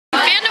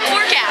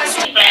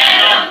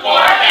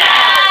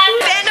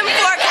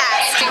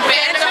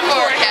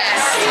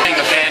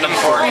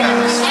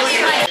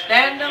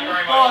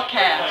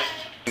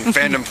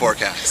Fandom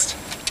Forecast.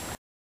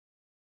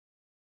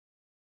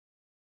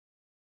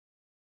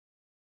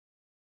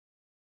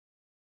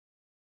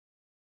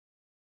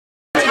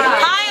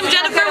 Hi, I'm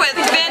Jennifer with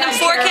Fandom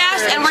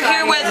Forecast, and we're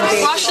here with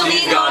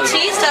Racheline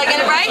Maltese. Did I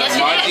get it right? Yes,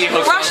 you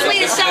did.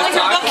 Racheline is selling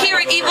her book here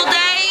at Evil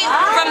Day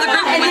from the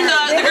group with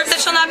the group that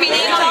shall not be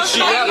named. Tell us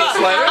about your book.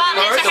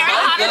 It's a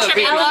Harry Potter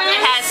trivia book. It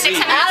has 675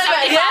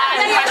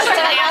 questions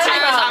and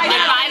answers on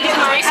 5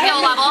 3 skill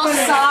levels,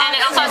 and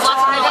it also has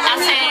lots of little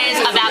essays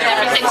about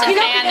different things in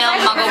fandom,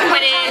 Muggle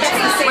Quidditch,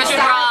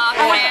 Wizard Rock,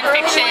 fan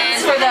fiction,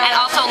 and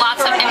also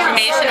lots of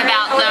information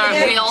about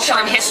the real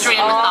sort of history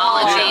and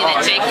mythology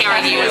that J.K.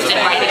 used in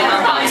writing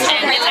her books.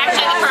 And it's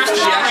actually the first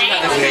story.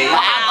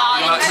 We'll have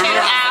volume 2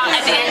 out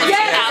at the end of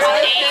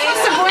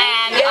 2008,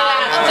 and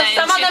then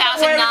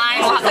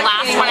 2009 we'll have the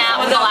last one out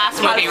with the last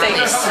movie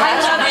release.